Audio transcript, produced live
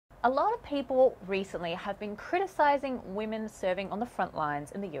A lot of people recently have been criticizing women serving on the front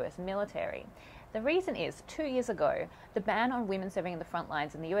lines in the US military. The reason is, 2 years ago, the ban on women serving in the front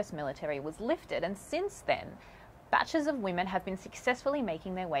lines in the US military was lifted, and since then, batches of women have been successfully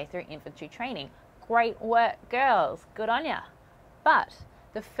making their way through infantry training. Great work, girls. Good on ya. But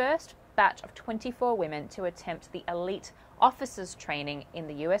the first batch of 24 women to attempt the elite officers training in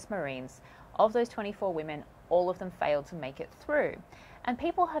the US Marines, of those 24 women, all of them failed to make it through. And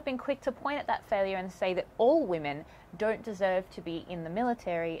people have been quick to point at that failure and say that all women don't deserve to be in the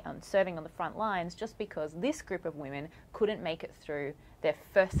military and serving on the front lines just because this group of women couldn't make it through their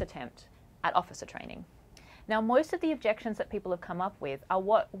first attempt at officer training. Now, most of the objections that people have come up with are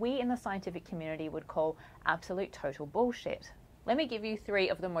what we in the scientific community would call absolute total bullshit. Let me give you 3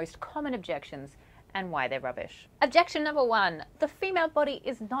 of the most common objections and why they're rubbish. Objection number 1, the female body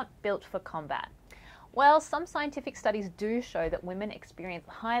is not built for combat. Well, some scientific studies do show that women experience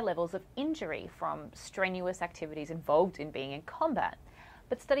high levels of injury from strenuous activities involved in being in combat.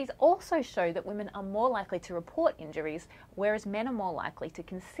 But studies also show that women are more likely to report injuries, whereas men are more likely to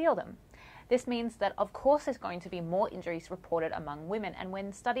conceal them. This means that, of course, there's going to be more injuries reported among women, and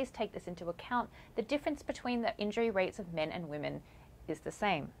when studies take this into account, the difference between the injury rates of men and women is the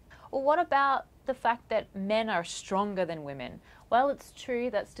same. Well, what about the fact that men are stronger than women? Well, it's true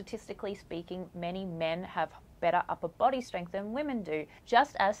that statistically speaking, many men have better upper body strength than women do,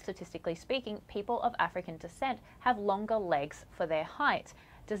 just as statistically speaking, people of African descent have longer legs for their height.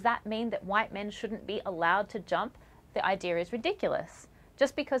 Does that mean that white men shouldn't be allowed to jump? The idea is ridiculous.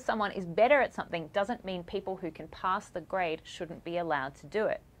 Just because someone is better at something doesn't mean people who can pass the grade shouldn't be allowed to do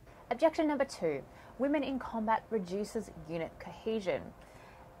it. Objection number 2, women in combat reduces unit cohesion.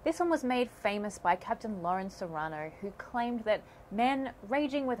 This one was made famous by Captain Lawrence Serrano, who claimed that men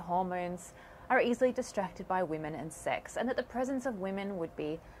raging with hormones are easily distracted by women and sex, and that the presence of women would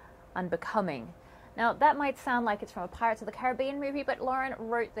be unbecoming. Now, that might sound like it's from a Pirates of the Caribbean movie, but Lauren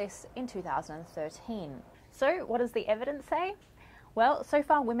wrote this in 2013. So, what does the evidence say? Well, so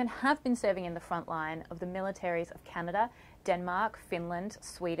far women have been serving in the front line of the militaries of Canada, Denmark, Finland,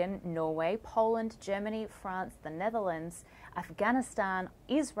 Sweden, Norway, Poland, Germany, France, the Netherlands, Afghanistan,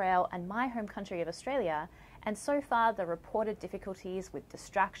 Israel, and my home country of Australia, and so far the reported difficulties with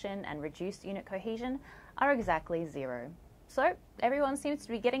distraction and reduced unit cohesion are exactly 0. So everyone seems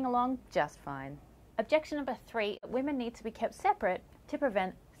to be getting along just fine. Objection number 3, women need to be kept separate to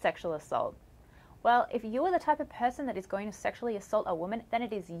prevent sexual assault. Well, if you are the type of person that is going to sexually assault a woman, then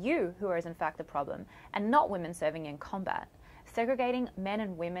it is you who is in fact the problem, and not women serving in combat. Segregating men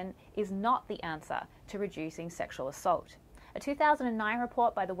and women is not the answer to reducing sexual assault. A 2009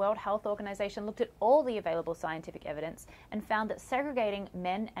 report by the World Health Organization looked at all the available scientific evidence and found that segregating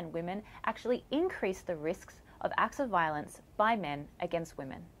men and women actually increased the risks of acts of violence by men against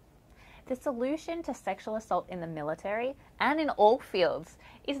women. The solution to sexual assault in the military and in all fields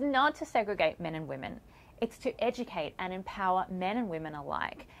is not to segregate men and women. It's to educate and empower men and women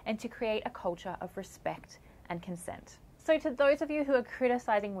alike, and to create a culture of respect and consent. So to those of you who are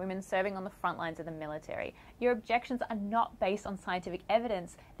criticizing women serving on the front lines of the military, your objections are not based on scientific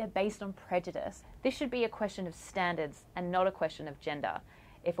evidence, they're based on prejudice. This should be a question of standards and not a question of gender.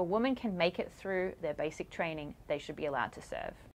 If a woman can make it through their basic training, they should be allowed to serve.